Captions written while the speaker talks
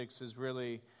is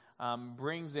really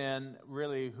brings in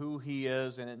really who he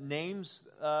is, and it names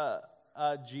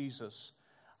Jesus,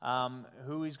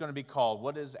 who he's going to be called,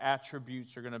 what his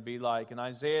attributes are going to be like. In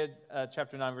Isaiah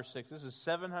chapter 9, verse 6, this is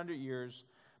 700 years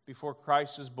before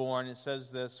Christ is born. It says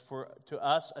this, "For to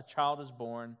us a child is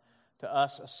born, to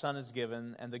us a son is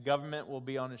given, and the government will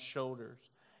be on his shoulders.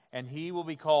 And he will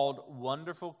be called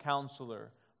Wonderful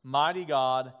Counselor, Mighty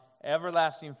God,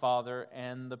 Everlasting Father,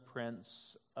 and the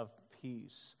Prince of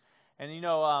Peace." And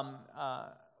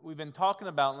we've been talking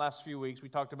about in the last few weeks, we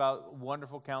talked about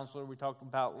Wonderful Counselor. We talked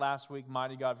about last week,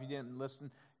 Mighty God. If you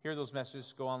didn't hear those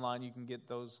messages, go online. You can get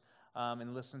those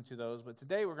and listen to those. But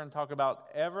today we're going to talk about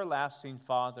Everlasting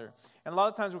Father. And a lot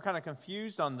of times we're kind of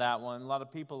confused on that one. A lot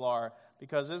of people are,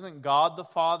 because isn't God the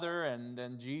Father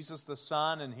and Jesus the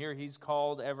Son, and here he's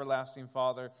called Everlasting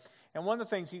Father. And one of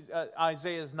the things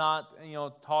Isaiah is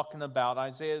not talking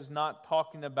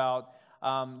about,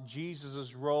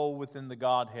 Jesus' role within the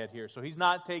Godhead here. So he's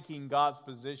not taking God's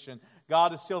position.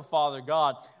 God is still Father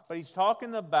God. But he's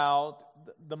talking about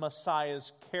the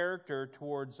Messiah's character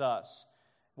towards us.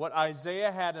 What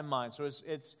Isaiah had in mind. So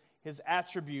it's his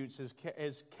attributes,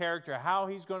 his character, how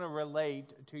he's going to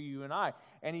relate to you and I.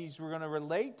 And he's going to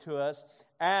relate to us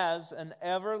as an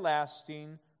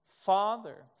everlasting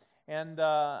Father. And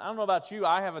I don't know about you,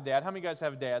 I have a dad. How many of you guys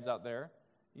have dads out there?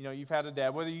 You've had a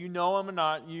dad. Whether you know him or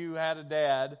not, you had a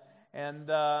dad.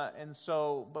 And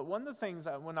so, but one of the things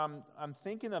when I'm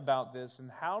thinking about this, and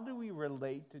how do we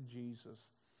relate to Jesus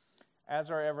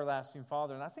as our everlasting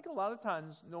Father? And I think a lot of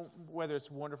times, whether it's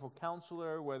Wonderful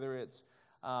Counselor, whether it's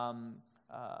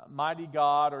Mighty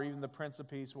God, or even the Prince of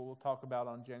Peace, what we'll talk about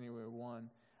on January 1,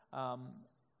 a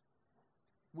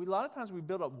lot of times we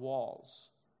build up walls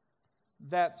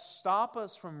that stop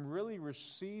us from really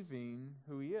receiving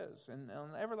who he is. And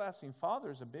an everlasting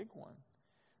Father is a big one.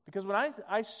 Because when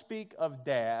I speak of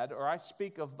dad, or I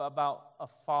speak about a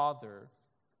father,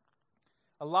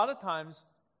 a lot of times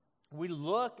we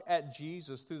look at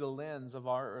Jesus through the lens of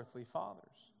our earthly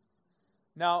fathers.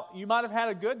 Now, you might have had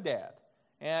a good dad,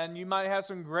 and you might have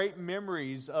some great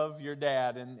memories of your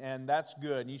dad, and that's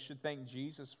good. You should thank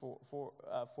Jesus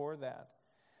for that.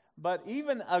 But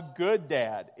even a good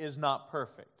dad is not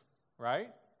perfect, right?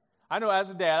 I know as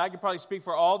a dad, I could probably speak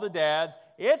for all the dads.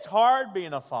 It's hard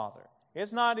being a father.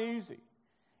 It's not easy.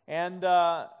 And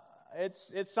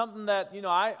it's something that,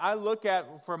 I look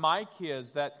at for my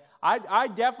kids, that I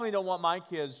definitely don't want my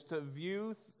kids to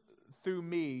view through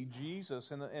me,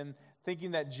 Jesus, and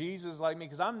thinking that Jesus is like me,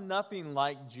 because I'm nothing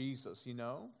like Jesus,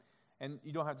 And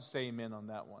you don't have to say amen on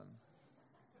that one.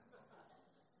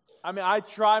 I mean, I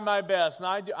try my best, and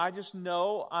I just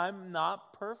know I'm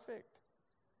not perfect.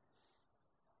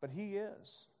 But he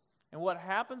is. And what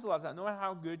happens a lot of times, no matter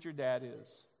how good your dad is,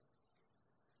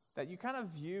 that you kind of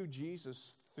view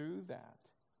Jesus through that.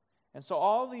 And so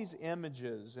all these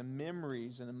images and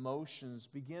memories and emotions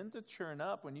begin to churn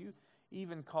up when you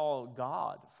even call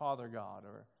God, Father God,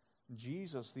 or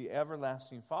Jesus, the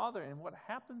everlasting Father. And what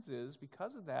happens is,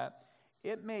 because of that,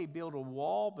 it may build a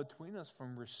wall between us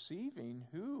from receiving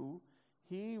who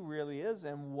he really is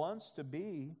and wants to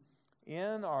be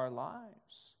in our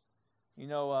lives.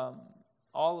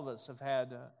 All of us have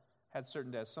had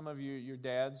certain dads. Some of you, your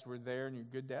dads were there and you're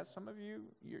good dads. Some of you,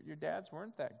 your dads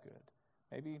weren't that good.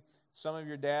 Maybe some of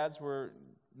your dads were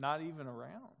not even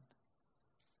around.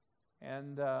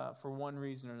 And for one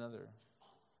reason or another.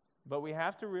 But we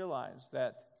have to realize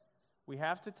that we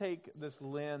have to take this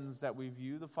lens that we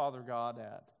view the Father God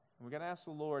at. And we're going to ask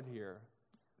the Lord here,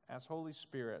 ask Holy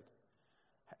Spirit,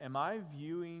 am I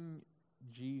viewing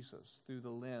Jesus through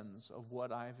the lens of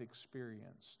what I've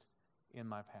experienced in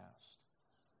my past?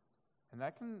 And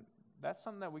that's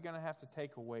something that we're going to have to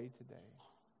take away today.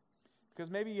 Because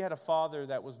maybe you had a father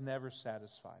that was never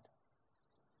satisfied.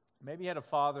 Maybe you had a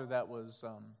father that was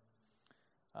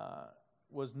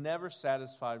never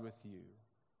satisfied with you.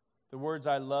 The words,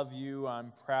 "I love you,"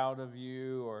 "I'm proud of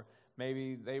you," or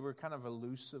maybe they were kind of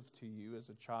elusive to you as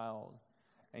a child.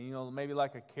 And, maybe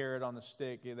like a carrot on a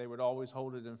stick, they would always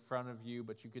hold it in front of you,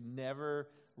 but you could never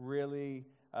really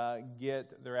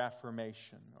get their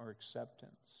affirmation or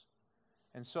acceptance.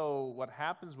 And so what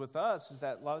happens with us is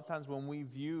that a lot of times when we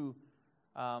view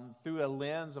through a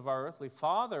lens of our earthly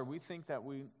father, we think that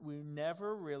we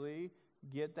never really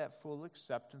get that full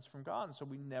acceptance from God, and so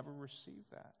we never receive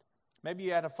that. Maybe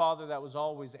you had a father that was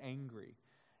always angry.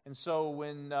 And so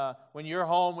when you're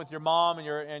home with your mom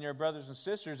and your brothers and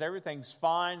sisters, everything's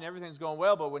fine, everything's going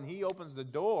well, but when he opens the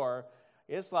door,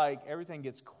 it's like everything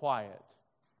gets quiet.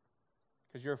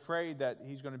 Because you're afraid that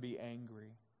he's going to be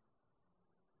angry.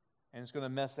 And it's going to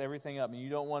mess everything up. And you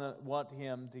don't want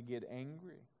him to get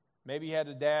angry. Maybe you had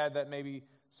a dad that maybe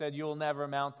said you'll never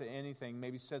amount to anything,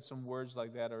 maybe said some words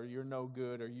like that, or you're no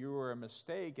good, or you were a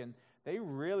mistake, and they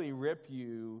really rip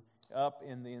you up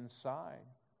in the inside.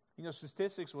 You know,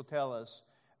 statistics will tell us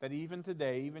that even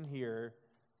today, even here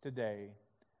today,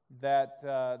 that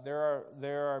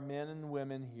there are men and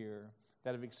women here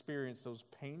that have experienced those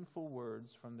painful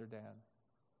words from their dad.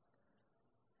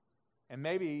 And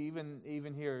maybe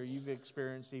even here, you've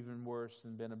experienced even worse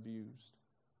and been abused.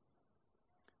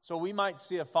 So we might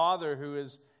see a father who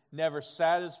is never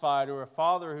satisfied, or a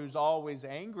father who's always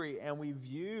angry, and we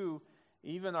view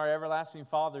even our everlasting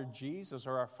Father Jesus,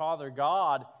 or our Father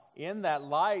God, in that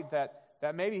light,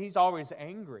 that maybe He's always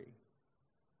angry.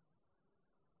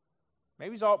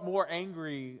 Maybe He's more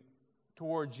angry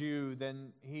towards you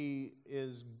than He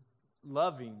is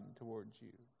loving towards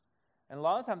you. And a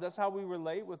lot of times that's how we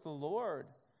relate with the Lord,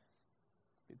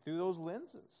 through those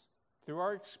lenses, through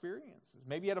our experiences.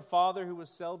 Maybe you had a father who was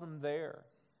seldom there.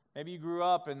 Maybe you grew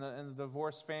up in a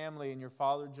divorced family and your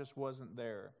father just wasn't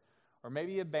there. Or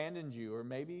maybe he abandoned you, or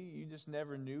maybe you just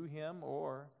never knew him,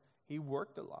 or he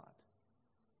worked a lot.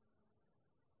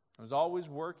 He was always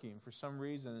working for some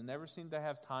reason and never seemed to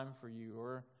have time for you,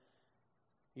 or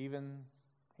even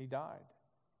he died.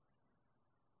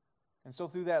 And so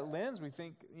through that lens, we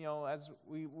think, you know, as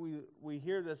we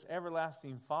hear this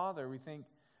everlasting Father, we think,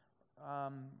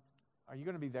 are you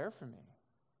going to be there for me?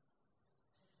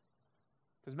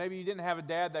 Because maybe you didn't have a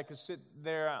dad that could sit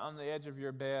there on the edge of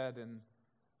your bed and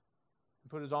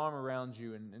put his arm around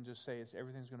you and just say,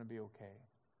 everything's going to be okay.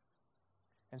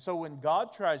 And so when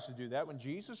God tries to do that, when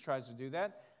Jesus tries to do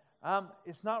that,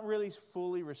 it's not really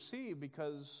fully received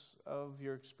because of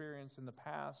your experience in the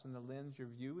past and the lens you're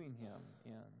viewing Him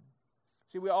in.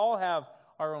 See, we all have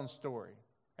our own story,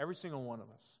 every single one of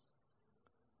us.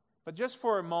 But just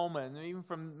for a moment, and even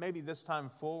from maybe this time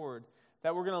forward,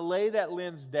 that we're going to lay that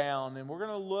lens down and we're going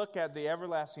to look at the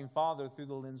everlasting Father through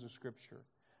the lens of Scripture.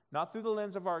 Not through the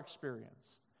lens of our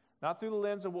experience. Not through the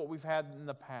lens of what we've had in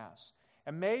the past.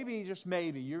 And maybe, just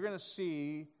maybe, you're going to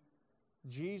see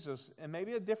Jesus in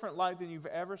maybe a different light than you've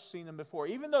ever seen Him before.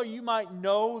 Even though you might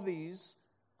know these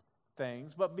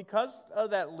things, but because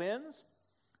of that lens,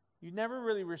 you never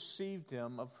really received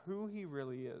Him of who He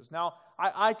really is. Now,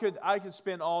 I could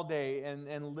spend all day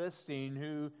and listing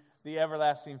who the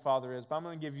everlasting Father is, but I'm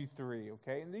going to give you three,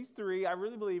 okay? And these three, I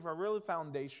really believe, are really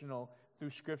foundational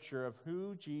through Scripture of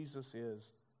who Jesus is.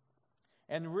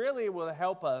 And really it will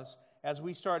help us as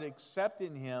we start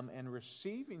accepting Him and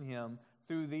receiving Him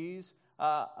through these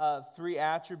three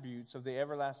attributes of the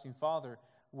everlasting Father.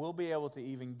 We'll be able to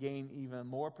even gain even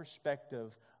more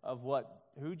perspective of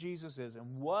who Jesus is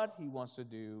and what He wants to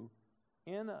do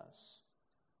in us.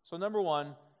 So number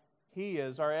one, He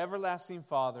is our everlasting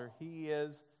Father. He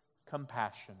is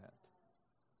compassionate.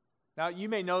 Now, you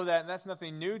may know that, and that's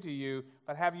nothing new to you,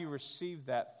 but have you received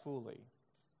that fully?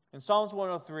 In Psalms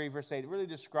 103, verse 8, it really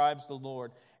describes the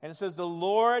Lord. And it says, "The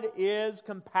Lord is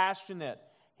compassionate.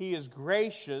 He is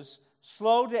gracious,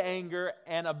 slow to anger,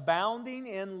 and abounding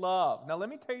in love." Now, let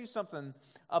me tell you something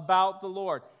about the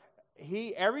Lord.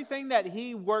 Everything that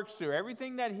He works through,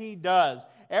 everything that He does,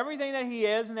 everything that He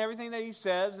is, and everything that He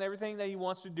says, and everything that He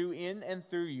wants to do in and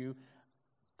through you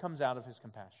comes out of His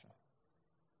compassion.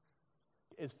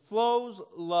 It flows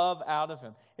love out of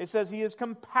Him. It says He is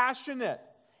compassionate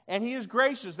and He is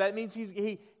gracious. That means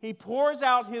He pours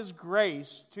out His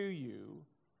grace to you.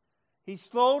 He's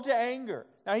slow to anger.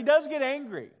 Now, He does get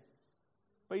angry,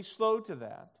 but He's slow to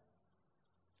that.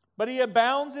 But He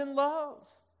abounds in love.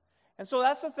 And so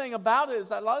that's the thing about it, is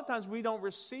that a lot of times we don't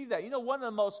receive that. You know, one of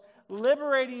the most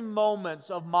liberating moments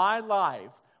of my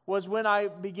life was when I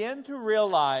began to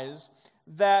realize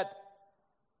that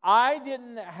I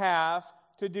didn't have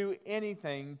to do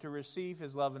anything to receive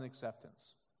His love and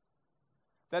acceptance.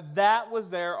 That was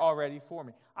there already for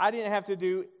me. I didn't have to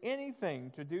do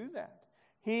anything to do that.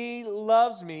 He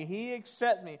loves me. He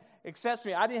accepts me.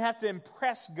 I didn't have to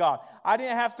impress God. I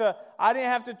didn't have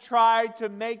to try to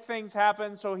make things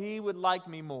happen so He would like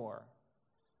me more.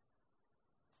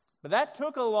 But that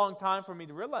took a long time for me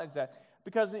to realize that.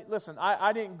 Because, listen,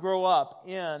 I didn't grow up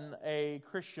in a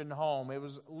Christian home. It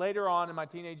was later on in my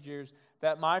teenage years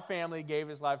that my family gave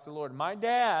his life to the Lord. My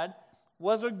dad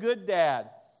was a good dad,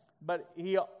 but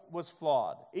he was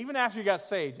flawed. Even after he got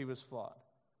saved, he was flawed.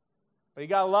 But he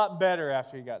got a lot better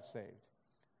after he got saved.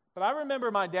 But I remember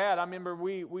my dad,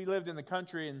 we lived in the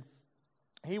country, and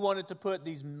he wanted to put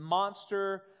these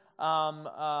monster, what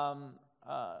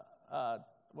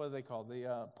are they called?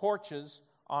 The porches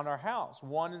on our house,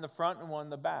 one in the front and one in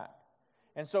the back.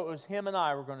 And so it was him and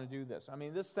I were going to do this.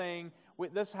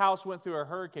 This house went through a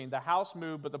hurricane. The house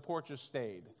moved, but the porches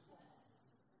stayed.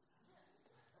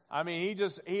 I mean,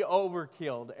 he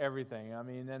overkilled everything. I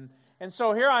mean, and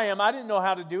so here I am. I didn't know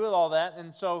how to do with all that.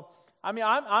 And so, I mean,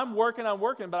 I'm working,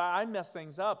 but I mess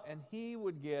things up. And he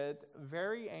would get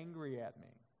very angry at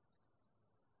me,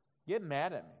 get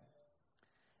mad at me.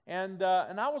 And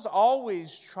I was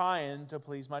always trying to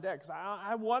please my dad because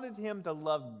I wanted him to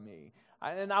love me.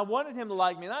 And I wanted him to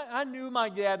like me. And I knew my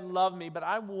dad loved me, but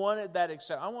I wanted that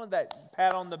I wanted that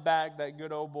pat on the back, that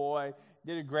good old boy,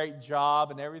 did a great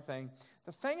job and everything.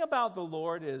 The thing about the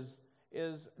Lord is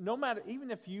no matter,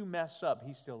 even if you mess up,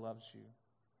 He still loves you.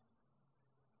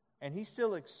 And He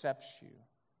still accepts you.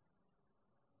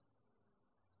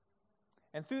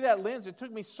 And through that lens, it took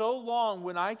me so long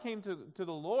when I came to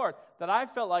the Lord that I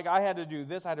felt like I had to do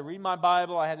this. I had to read my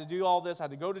Bible. I had to do all this. I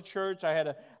had to go to church. I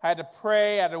had to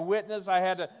pray. I had to witness. I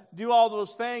had to do all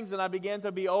those things. And I began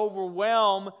to be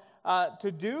overwhelmed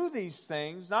to do these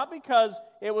things, not because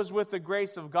it was with the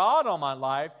grace of God on my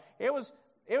life. It was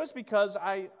because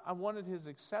I wanted His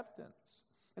acceptance.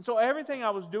 And so everything I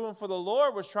was doing for the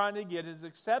Lord was trying to get His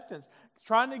acceptance,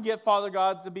 trying to get Father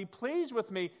God to be pleased with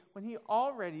me when He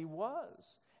already was.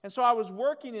 And so I was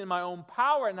working in my own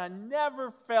power, and I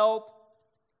never felt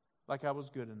like I was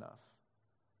good enough.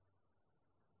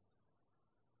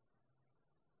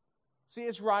 See,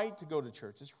 it's right to go to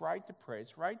church. It's right to pray.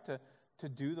 It's right to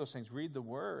do those things, read the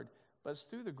Word. But it's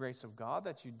through the grace of God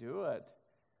that you do it,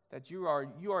 that you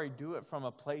already do it from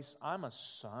a place, I'm a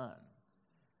son.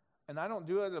 And I don't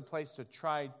do it at a place to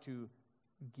try to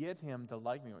get Him to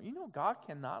like me. You know, God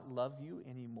cannot love you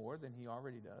any more than He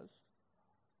already does.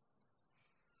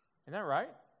 Isn't that right?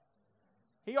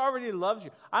 He already loves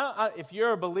you. If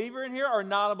you're a believer in here or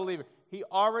not a believer, He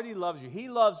already loves you. He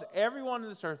loves everyone on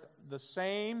this earth the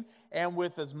same and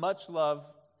with as much love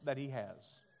that He has.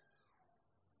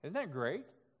 Isn't that great?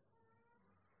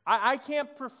 I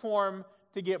can't perform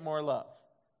to get more love.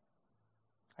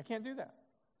 I can't do that.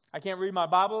 I can't read my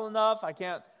Bible enough. I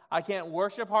can't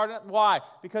worship hard enough. Why?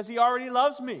 Because He already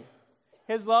loves me.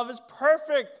 His love is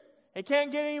perfect. It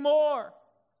can't get any more.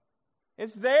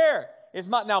 It's there.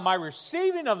 Now, my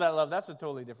receiving of that love, that's a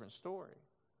totally different story.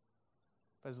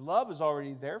 But His love is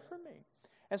already there for me.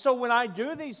 And so when I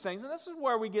do these things, and this is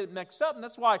where we get mixed up, and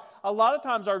that's why a lot of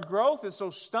times our growth is so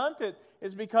stunted,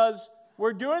 is because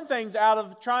we're doing things out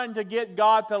of trying to get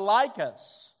God to like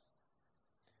us.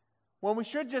 When we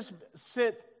should just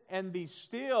sit and be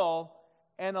still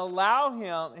and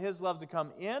allow His love to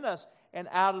come in us, and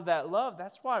out of that love,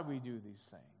 that's why we do these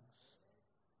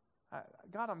things.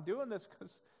 God, I'm doing this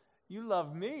because You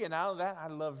love me, and out of that, I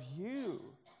love You.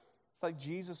 It's like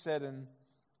Jesus said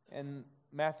in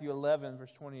Matthew 11,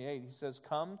 verse 28, He says,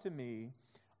 "Come to me,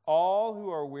 all who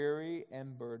are weary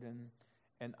and burdened,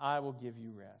 and I will give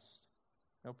you rest."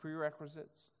 No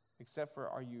prerequisites, except for,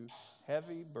 are you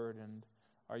heavy burdened?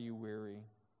 Are you weary?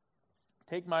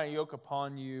 Take my yoke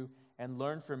upon you and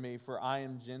learn from me, for I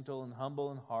am gentle and humble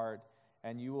in heart,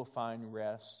 and you will find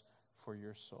rest for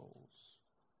your souls.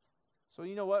 So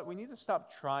you know what? We need to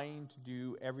stop trying to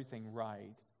do everything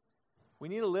right. We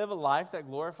need to live a life that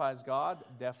glorifies God,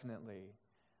 definitely.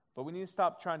 But we need to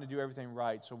stop trying to do everything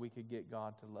right so we could get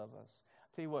God to love us. I'll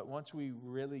tell you what, once we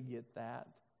really get that,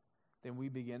 then we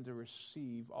begin to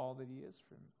receive all that He is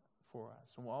for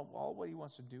us, and all what He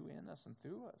wants to do in us and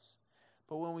through us.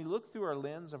 But when we look through our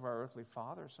lens of our earthly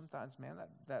father, sometimes, man,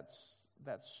 that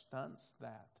stunts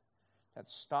that. That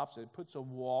stops it. It puts a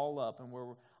wall up, and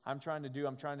where I'm trying to do,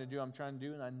 and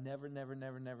I never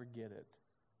get it.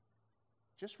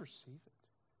 Just receive it.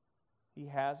 He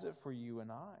has it for you and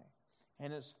I.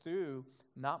 And it's through,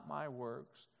 not my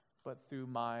works, but through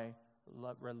my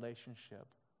relationship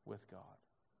with God.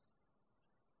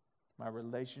 My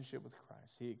relationship with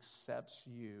Christ. He accepts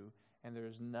you, and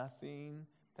there's nothing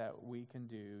that we can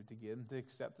do to get Him to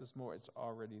accept us more. It's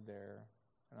already there,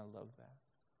 and I love that.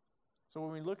 So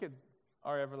when we look at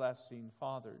our everlasting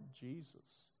Father,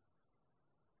 Jesus,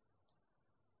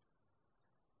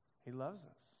 He loves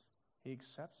us. He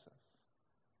accepts us,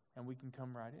 and we can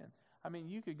come right in. I mean,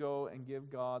 you could go and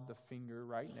give God the finger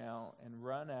right now and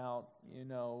run out,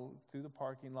 through the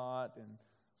parking lot and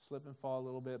slip and fall a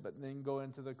little bit, but then go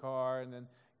into the car and then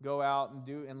go out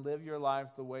and live your life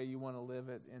the way you want to live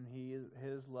it, and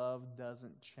His love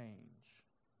doesn't change.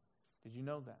 Did you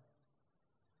know that?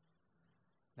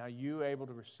 Now, you able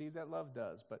to receive that love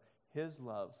does, but His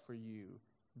love for you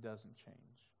doesn't change.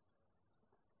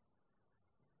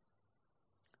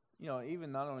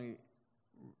 Even not only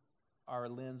our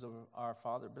lens of our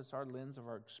Father, but it's our lens of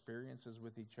our experiences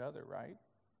with each other, right?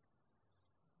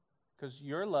 Because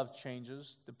your love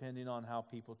changes depending on how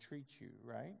people treat you,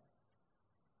 right?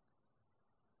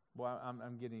 Boy,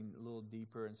 I'm getting a little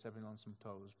deeper and stepping on some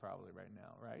toes probably right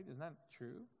now, right? Isn't that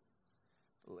true?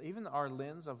 Even our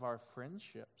lens of our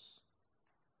friendships,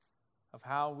 of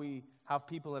how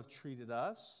people have treated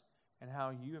us and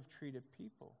how you have treated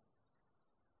people.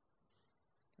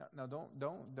 Now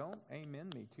don't amen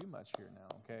me too much here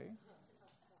now, okay?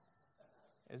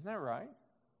 Isn't that right?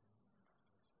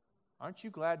 Aren't you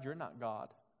glad you're not God?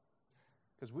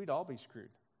 Because we'd all be screwed.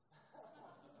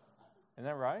 Isn't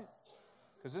that right?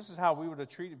 Because this is how we would have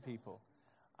treated people.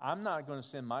 I'm not going to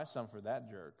send my son for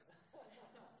that jerk.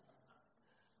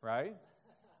 Right?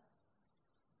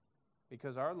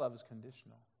 Because our love is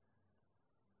conditional.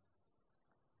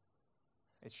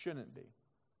 It shouldn't be.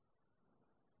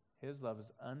 His love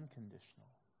is unconditional.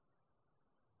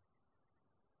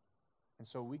 And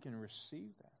so we can receive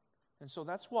that. And so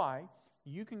that's why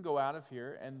you can go out of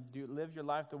here and live your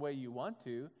life the way you want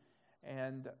to,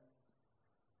 and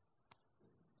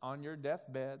on your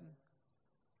deathbed,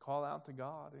 call out to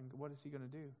God, and what is He going to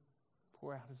do?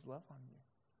 Pour out His love on you.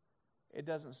 It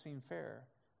doesn't seem fair,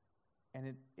 and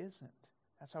it isn't.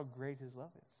 That's how great His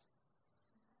love is.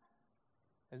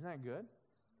 Isn't that good?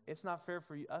 It's not fair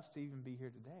for us to even be here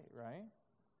today, right?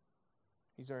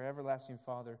 He's our everlasting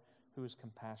Father who is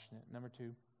compassionate. Number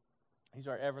 2, He's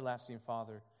our everlasting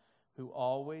Father who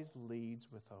always leads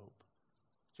with hope.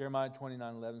 Jeremiah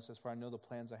 29:11 says, "For I know the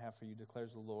plans I have for you,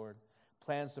 declares the Lord.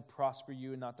 Plans to prosper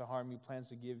you and not to harm you. Plans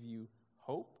to give you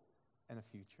hope and a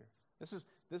future."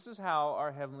 This is how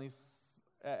our heavenly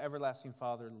everlasting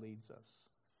Father leads us.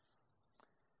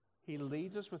 He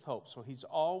leads us with hope. So He's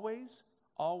always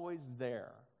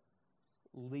there,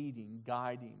 leading,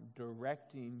 guiding,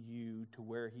 directing you to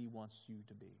where He wants you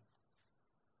to be.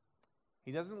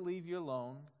 He doesn't leave you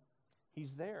alone.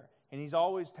 He's there. And He's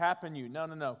always tapping you.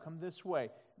 No, come this way.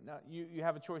 No, you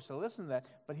have a choice to listen to that,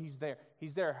 but He's there.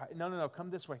 He's there. No, come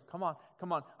this way. Come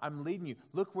on. I'm leading you.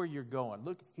 Look where you're going.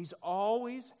 Look, He's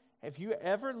always, if you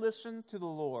ever listen to the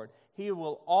Lord, He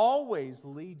will always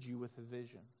lead you with a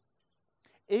vision.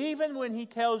 Even when He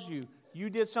tells you you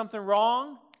did something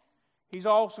wrong, He's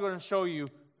also going to show you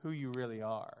who you really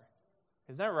are.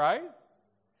 Isn't that right?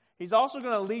 He's also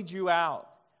going to lead you out.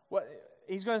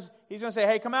 He's going to say,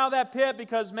 hey, come out of that pit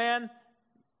because, man,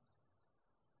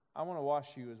 I want to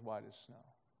wash you as white as snow.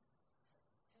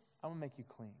 I'm going to make you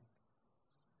clean.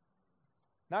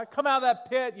 Not come out of that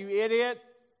pit, you idiot.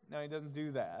 No, He doesn't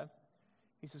do that.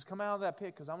 He says, come out of that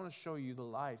pit because I want to show you the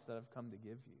life that I've come to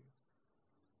give you.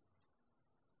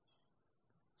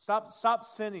 Stop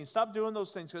sinning. Stop doing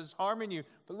those things because it's harming you.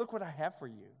 But look what I have for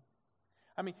you.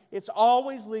 I mean, it's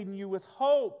always leading you with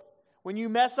hope. When you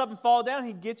mess up and fall down,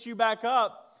 He gets you back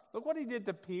up. Look what He did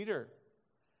to Peter.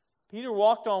 Peter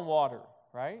walked on water,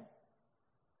 right?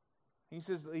 He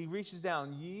says, He reaches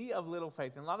down, ye of little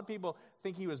faith. And a lot of people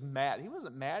think He was mad. He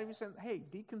wasn't mad. He was saying, hey,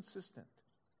 be consistent.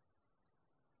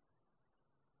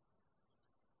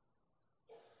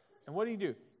 And what did He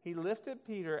do? He lifted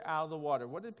Peter out of the water.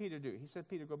 What did Peter do? He said,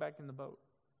 Peter, go back in the boat.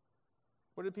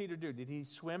 What did Peter do? Did he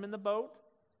swim in the boat?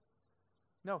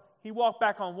 No, he walked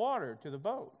back on water to the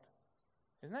boat.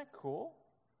 Isn't that cool?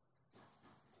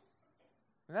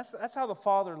 And that's how the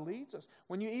Father leads us.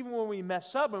 Even when we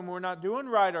mess up and we're not doing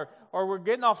right or we're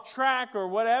getting off track or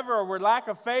whatever, or we're lack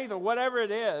of faith or whatever it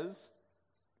is,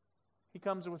 He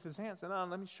comes with His hands and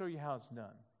let me show you how it's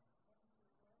done.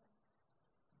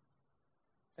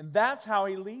 And that's how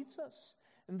He leads us.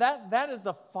 And that is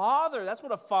the Father. That's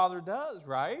what a father does,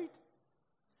 right?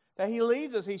 That He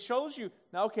leads us. He shows you,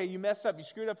 now, okay, you messed up, you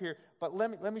screwed up here, but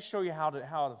let me show you how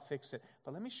to fix it.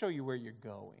 But let me show you where you're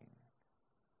going.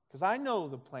 Because I know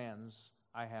the plans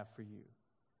I have for you,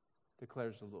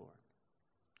 declares the Lord.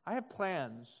 I have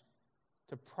plans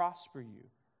to prosper you,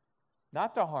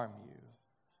 not to harm you,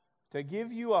 to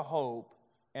give you a hope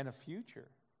and a future.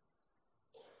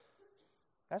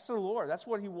 That's the Lord. That's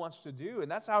what He wants to do, and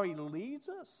that's how He leads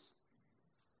us.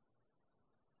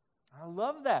 I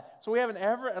love that. So we have an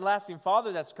everlasting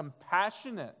Father that's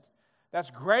compassionate,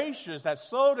 that's gracious, that's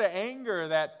slow to anger,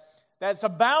 that's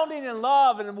abounding in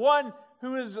love, and one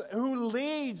who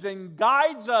leads and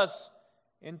guides us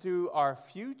into our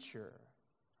future.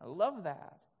 I love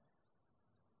that.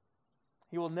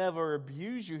 He will never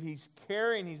abuse you. He's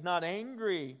caring. He's not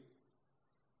angry.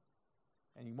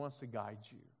 And He wants to guide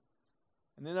you.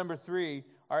 And then number 3,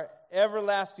 our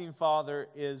everlasting Father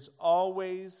is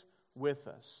always with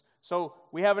us. So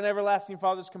we have an everlasting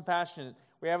Father that's compassionate.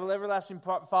 We have an everlasting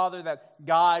Father that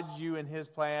guides you in His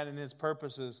plan and His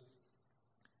purposes.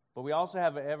 But we also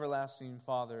have an everlasting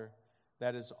Father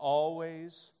that is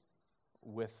always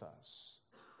with us.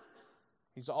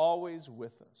 He's always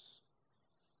with us.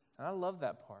 And I love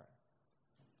that part.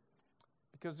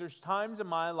 Because there's times in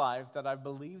my life that I've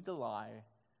believed a lie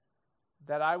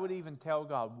that I would even tell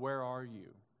God, where are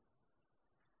you?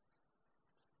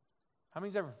 How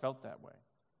many's ever felt that way?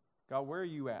 God, where are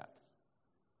you at?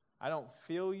 I don't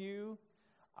feel you.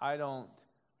 I don't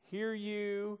hear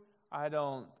you. I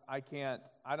don't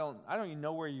even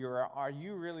know where you are. Are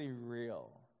you really real?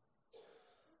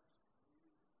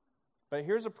 But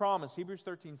here's a promise, Hebrews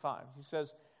 13:5. He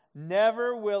says,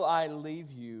 never will I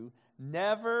leave you,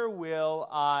 never will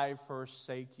I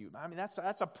forsake you. I mean,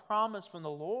 that's a promise from the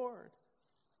Lord.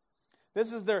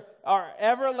 This is our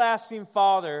everlasting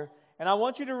Father, and I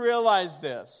want you to realize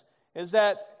this, is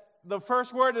that the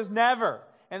first word is never.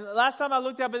 And last time I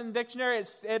looked up in the dictionary,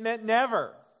 it meant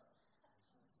never.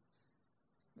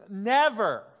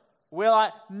 Never will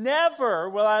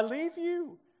I leave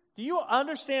you. Do you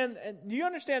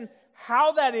understand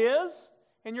how that is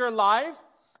in your life?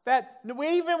 That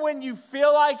even when you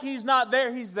feel like He's not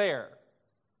there, He's there.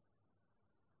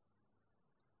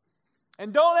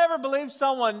 And don't ever believe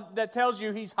someone that tells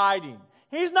you He's hiding.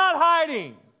 He's not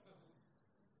hiding.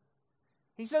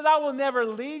 He says, I will never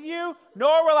leave you,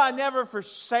 nor will I never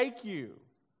forsake you.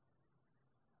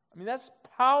 I mean, that's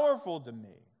powerful to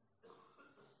me.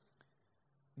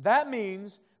 That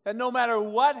means that no matter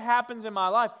what happens in my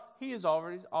life, He is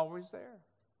always there.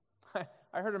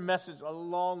 I heard a message a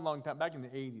long time, back in the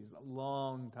 80s, a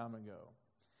long time ago.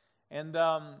 And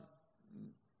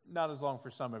not as long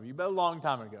for some of you, but a long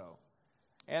time ago.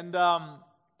 And the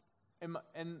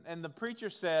preacher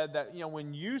said that,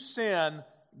 when you sin,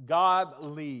 God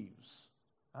leaves.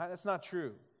 That's not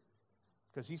true.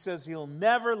 Because He says He'll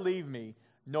never leave me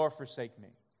nor forsake me.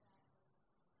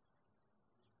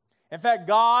 In fact,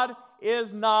 God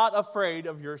is not afraid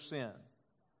of your sin.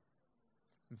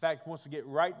 In fact, He wants to get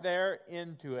right there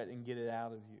into it and get it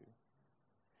out of you.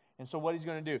 And so what He's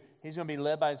going to do, He's going to be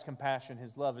led by His compassion,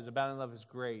 His love, His abounding love, His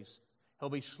grace. He'll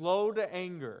be slow to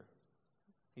anger.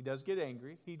 He does get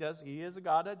angry. He is a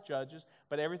God that judges,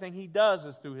 but everything He does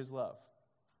is through His love.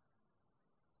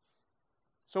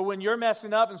 So when you're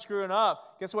messing up and screwing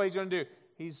up, guess what He's going to do?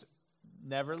 He's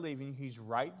never leaving you. He's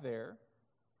right there,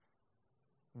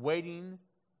 waiting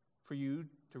for you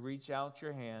to reach out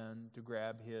your hand to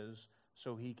grab His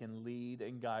so He can lead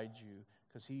and guide you,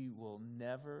 because He will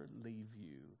never leave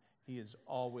you. He is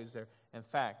always there. In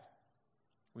fact,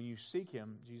 when you seek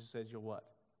Him, Jesus says you'll what?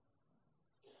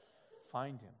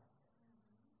 Find Him.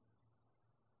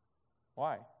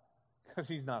 Why? Because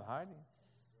He's not hiding.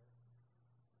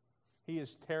 He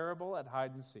is terrible at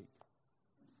hide and seek.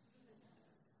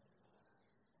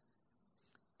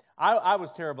 I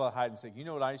was terrible at hide and seek. You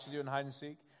know what I used to do in hide and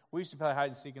seek? We used to play hide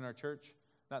and seek in our church.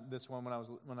 Not this one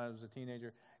when I was a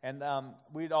teenager. And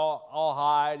we'd all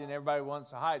hide, and everybody wants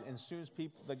to hide. And as soon as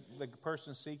the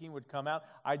person seeking would come out,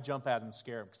 I'd jump at him and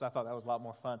scare him, because I thought that was a lot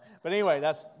more fun. But anyway,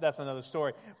 that's another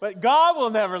story. But God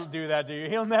will never do that to you.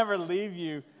 He'll never leave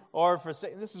you or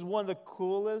forsake. This is one of the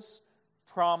coolest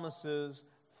promises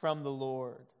from the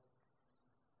Lord.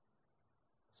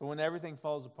 So when everything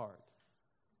falls apart,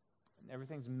 and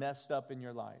everything's messed up in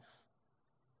your life,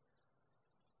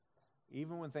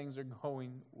 even when things are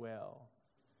going well,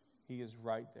 He is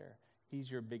right there. He's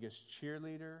your biggest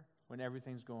cheerleader when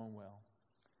everything's going well.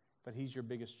 But He's your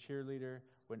biggest cheerleader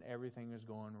when everything is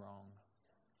going wrong.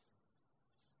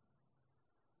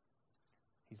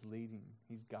 He's leading.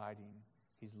 He's guiding.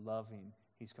 He's loving.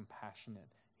 He's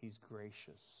compassionate. He's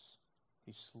gracious.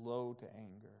 He's slow to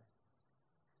anger.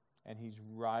 And He's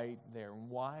right there.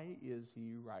 Why is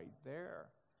He right there?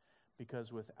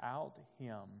 Because without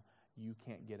Him, you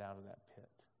can't get out of that pit.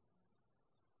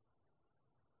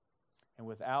 And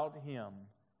without Him,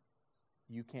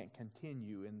 you can't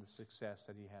continue in the success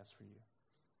that He has for you.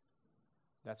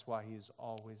 That's why He is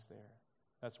always there.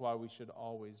 That's why we should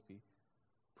always be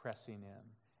pressing in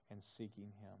and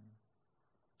seeking Him.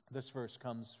 This verse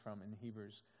comes from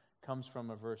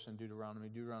a verse in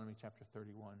Deuteronomy chapter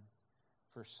 31,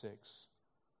 verse 6.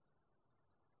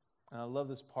 And I love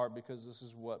this part because this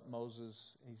is what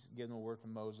he's giving the word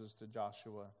from Moses to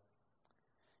Joshua.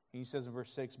 And he says in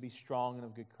verse 6, be strong and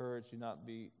of good courage,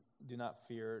 do not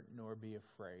fear nor be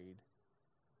afraid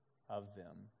of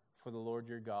them. For the Lord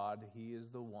your God, He is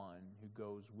the one who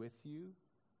goes with you.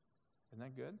 Isn't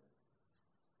that good?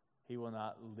 He will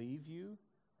not leave you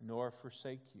nor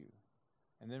forsake you.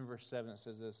 And then verse 7 it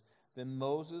says this, then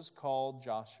Moses called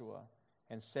Joshua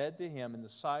and said to him in the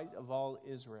sight of all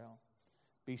Israel,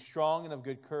 be strong and of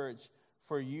good courage,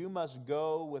 for you must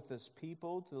go with this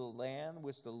people to the land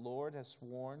which the Lord has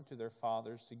sworn to their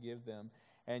fathers to give them,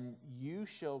 and you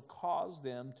shall cause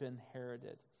them to inherit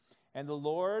it. And the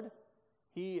Lord,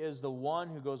 He is the one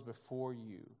who goes before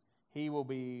you. He will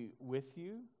be with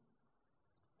you.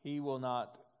 He will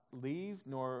not leave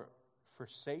nor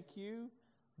forsake you.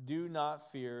 Do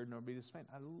not fear nor be dismayed.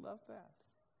 I love that.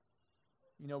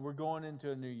 You know, we're going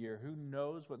into a new year. Who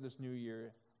knows what this new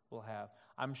year will have?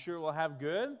 I'm sure it will have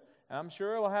good, and I'm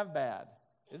sure it will have bad.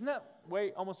 Isn't that the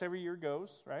way almost every year goes,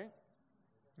 right?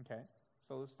 Okay,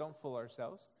 so let's don't fool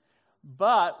ourselves.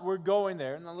 But we're going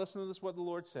there. Now listen to this, what the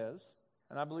Lord says,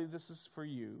 and I believe this is for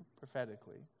you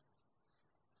prophetically,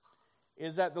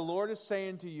 is that the Lord is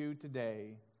saying to you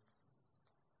today,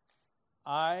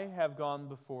 I have gone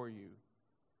before you.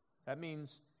 That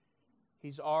means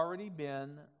He's already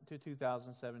been to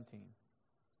 2017.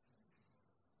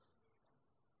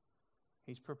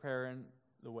 He's preparing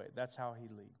the way. That's how He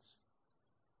leads.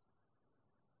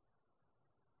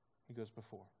 He goes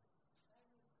before.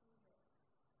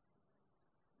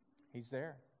 He's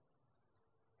there.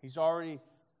 He's already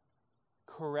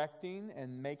correcting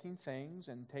and making things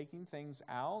and taking things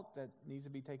out that need to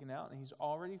be taken out. And He's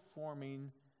already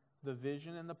forming the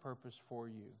vision and the purpose for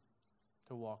you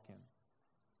to walk in.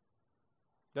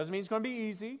 Doesn't mean it's going to be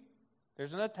easy.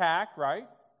 There's an attack, right?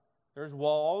 There's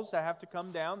walls that have to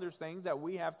come down. There's things that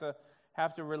we have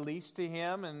to release to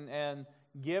Him and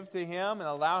give to Him and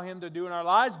allow Him to do in our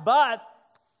lives. But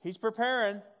He's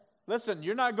preparing. Listen,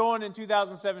 you're not going in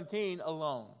 2017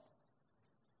 alone.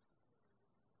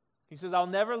 He says, I'll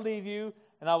never leave you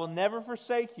and I will never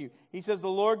forsake you. He says, the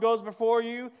Lord goes before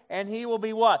you and He will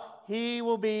be what? He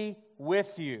will be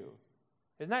with you.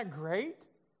 Isn't that great?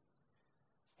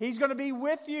 He's going to be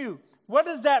with you. What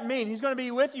does that mean? He's going to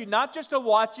be with you, not just to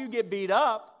watch you get beat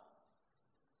up,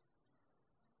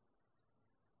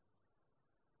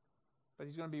 but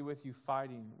He's going to be with you,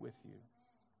 fighting with you.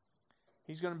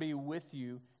 He's going to be with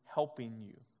you, helping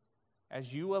you,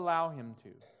 as you allow Him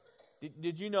to.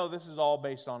 Did you know this is all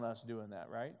based on us doing that,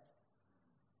 right?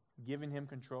 Giving Him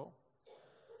control.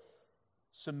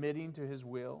 Submitting to His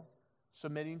will.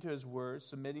 Submitting to His words.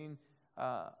 Submitting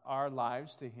our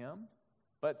lives to Him.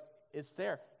 But it's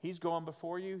there. He's going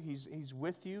before you. He's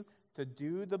with you to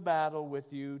do the battle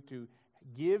with you, to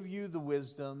give you the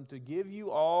wisdom, to give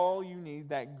you all you need,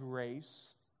 that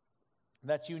grace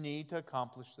that you need to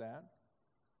accomplish that.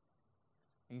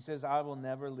 And He says, I will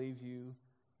never leave you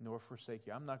nor forsake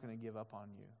you. I'm not going to give up on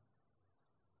you.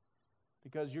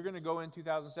 Because you're going to go in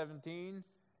 2017,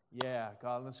 yeah,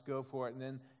 God, let's go for it. And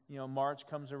then, March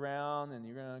comes around and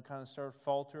you're going to kind of start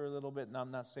falter a little bit. And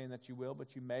I'm not saying that you will,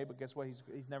 but you may. But guess what?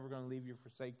 He's never going to leave you or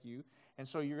forsake you. And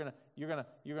so you're going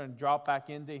to drop back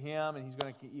into Him, and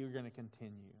you're going to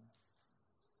continue.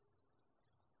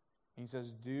 And He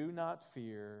says, do not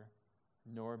fear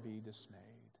nor be dismayed.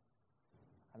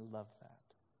 I love that.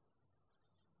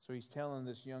 So He's telling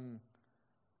this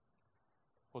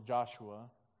Joshua,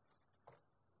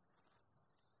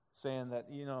 saying that,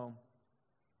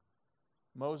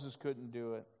 Moses couldn't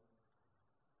do it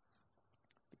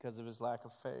because of his lack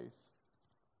of faith.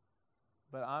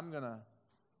 But I'm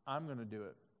gonna do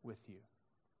it with you.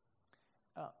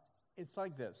 It's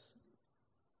like this.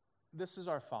 This is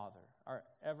our Father, our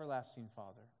everlasting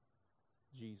Father,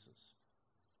 Jesus.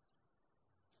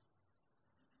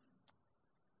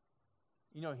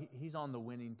 He's on the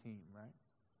winning team, right?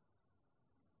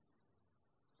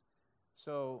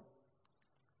 So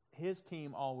His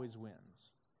team always wins.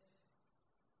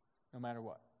 No matter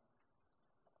what.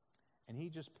 And He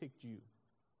just picked you.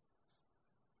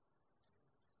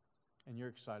 And you're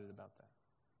excited about that.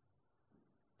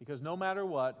 Because no matter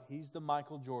what, He's the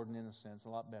Michael Jordan, in a sense, a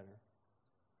lot better,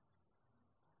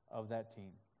 of that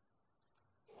team.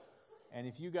 And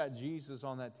if you got Jesus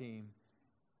on that team,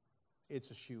 it's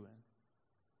a shoo-in.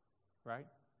 Right?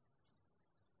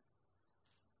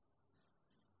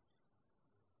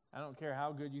 I don't care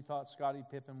how good you thought Scottie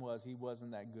Pippen was, he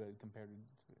wasn't that good compared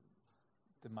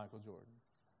to Michael Jordan.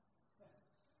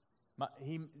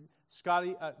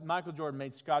 Michael Jordan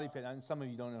made Scottie Pippen, and some of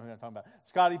you don't know who I'm talking about,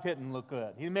 Scottie Pippen look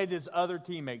good. He made his other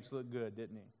teammates look good,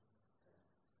 didn't he?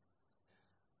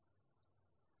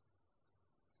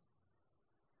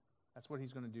 That's what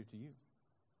He's going to do to you.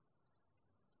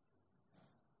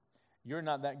 You're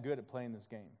not that good at playing this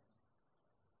game.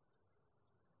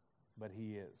 But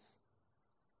He is.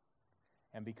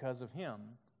 And because of Him,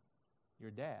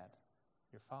 your dad,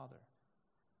 your Father,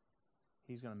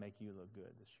 He's going to make you look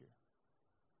good this year.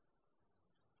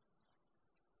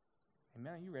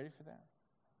 Amen. Are you ready for that?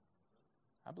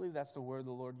 I believe that's the word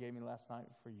the Lord gave me last night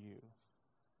for you.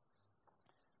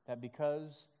 That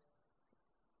because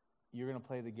you're going to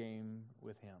play the game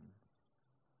with Him,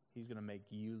 He's going to make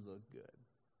you look good.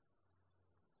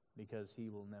 Because He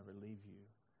will never leave you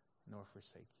nor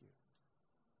forsake you.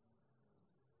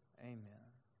 Amen.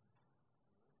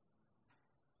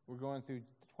 We're going through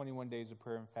 21 days of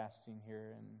prayer and fasting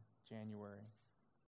here in January.